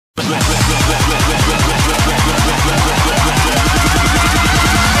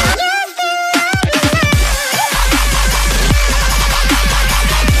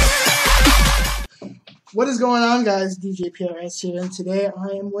going on, guys? DJ PRS here, and today I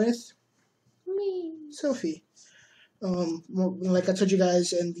am with me, Sophie. Like I told you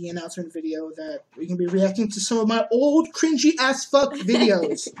guys in the announcement video that we're gonna be reacting to some of my old cringy as fuck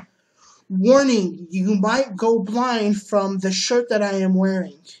videos. Warning: you might go blind from the shirt that I am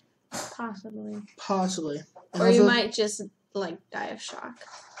wearing. Possibly. Or you might just like die of shock.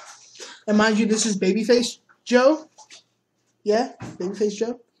 And mind you, this is Babyface Joe. Yeah, Babyface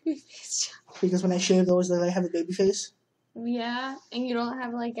Joe. Because when I shave those, then I have a baby face. Yeah, and you don't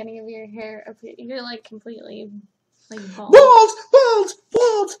have like any of your hair up here. You're like completely like bald.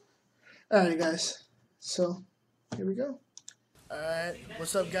 Bald. Alright, guys. So, here we go. Alright,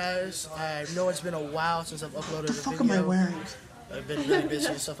 what's up, guys? I know it's been a while since I've uploaded a video. What the fuck am I wearing? I've been really busy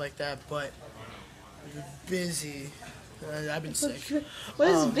and stuff like that, but busy. I've been sick. What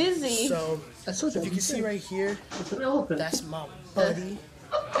is busy? So, if you can see right here, that's my buddy.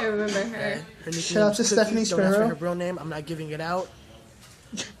 I remember her. Her Shout out to Stephanie Don't ask for Sparrow. her real name. I'm not giving it out.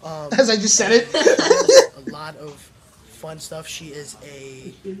 As I just said it. A lot of fun stuff. She's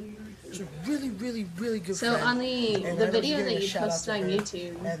a really good so friend. On the video that you posted on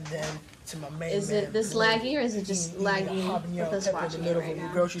YouTube, and then to my main is it this laggy or is it just laggy with us watching it right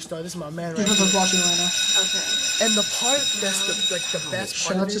now? Grocery store. This is my man right Just here. with us watching right now. Okay. And the part that's the best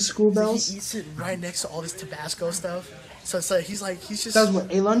Shout part out of to it School is that Bells. he eats it right next to all this Tabasco stuff. So it's like he's just. That was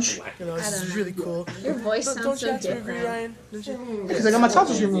what, a lunch? You know, this is really cool. Your voice Don't sounds you so have to agree, different. Ryan? Don't you? Because I got my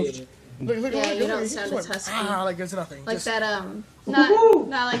tonsils removed. Look, Yeah, you don't he's sound like, as husky. like there's nothing. Like Just, that, not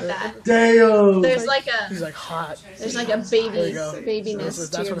like that. Damn. There's he's like hot. there's like a There you go. babiness So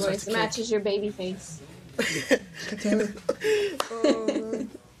to that's your what it voice. starts to Matches your baby face. Damn it.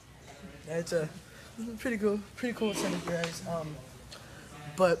 Yeah, it's a pretty cool setup, guys.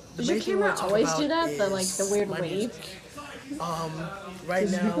 But the Does your main thing I camera wanna talk always about do that? The like the is weird my wave? music. Right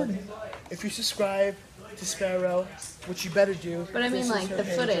now, if you subscribe to Sparrow, which you better do. But I mean this is like her the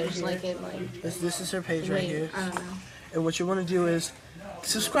page footage, right here. like it like This is her page right here. I don't know. And what you want to do is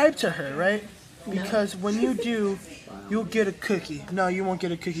subscribe to her, right? Because when you do, you'll get a cookie. No, you won't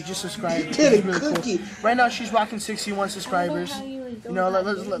get a cookie. Just subscribe. Get a It's really cookie. Cool. Right now, she's rocking 61 subscribers. You know,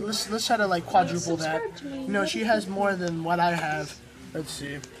 let's try to like quadruple that. You know, she has more than what I have. Let's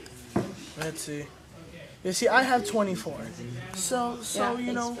see. You see, I have 24. So Yeah,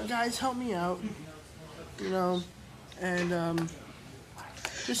 you know, thanks, guys, help me out. You know, and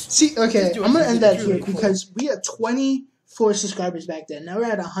just See, okay, just do it. I'm going to end that It's here really cool. because we had 24 subscribers back then. Now we're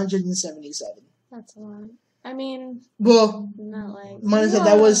at 177. That's a lot. I mean, Well, not like minus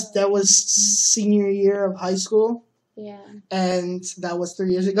that was senior year of high school, yeah. and that was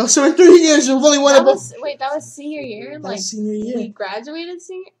 3 years ago. So in 3 years, we've only won That about was senior year. that Like was senior we year, graduated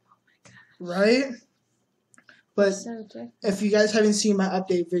senior. right? But So different. if you guys haven't seen my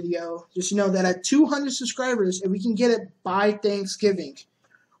update video, just know that at 200 subscribers, if we can get it by Thanksgiving,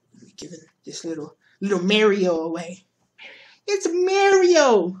 we're giving this little Mario away. It's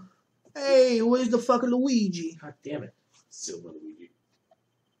Mario! Hey, where's the fucking Luigi? God damn it. Silver Luigi.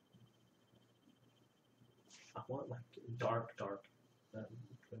 I want like dark. Can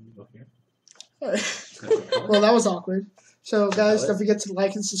you go here? Alright. Well, that was awkward. So, guys, don't forget to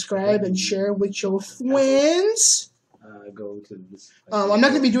like and subscribe and share with your friends. Go to this. I'm not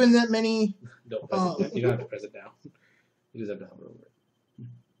going to be doing that many. Don't press it. You don't have to press it down. You just have to hover over it.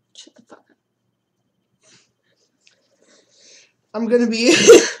 Shut the fuck up. I'm going to be...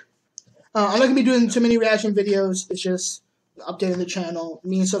 I'm not going to be doing too many reaction videos. It's just updating the channel.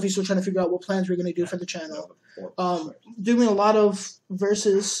 Me and Sophie still trying to figure out what plans we're going to do for the channel. Doing a lot of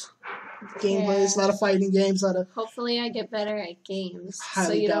versus gameplays, a lot of fighting games, a lot of... Hopefully, I get better at games, so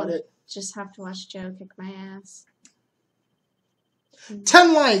Highly you doubt don't it. just have to watch Joe kick my ass.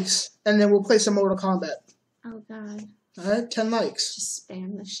 10 likes, and then we'll play some Mortal Kombat. Oh God. Alright, 10 likes. Just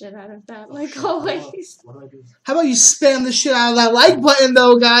spam the shit out of that, like always. What do I do? How about you spam the shit out of that like button,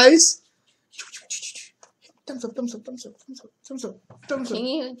 though, guys? Thumbs up. Can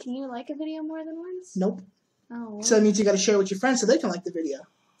you like a video more than once? Nope. Oh. So that means you gotta share it with your friends so they can like the video.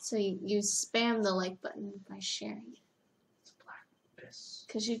 So you spam the like button by sharing it. It's black piss.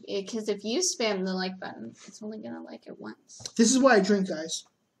 Because if you spam the like button, it's only gonna like it once. This is why I drink, guys.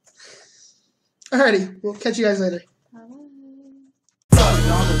 Alrighty, we'll catch you guys later. I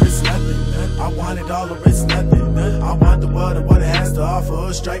want it all or it's nothing. I want the world and what it has to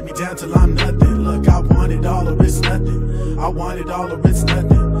offer. Strike me down till I'm nothing. Look, I want it all or it's nothing. I want it all or it's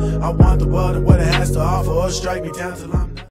nothing. I want the world and what it has to offer. Strike me down till I'm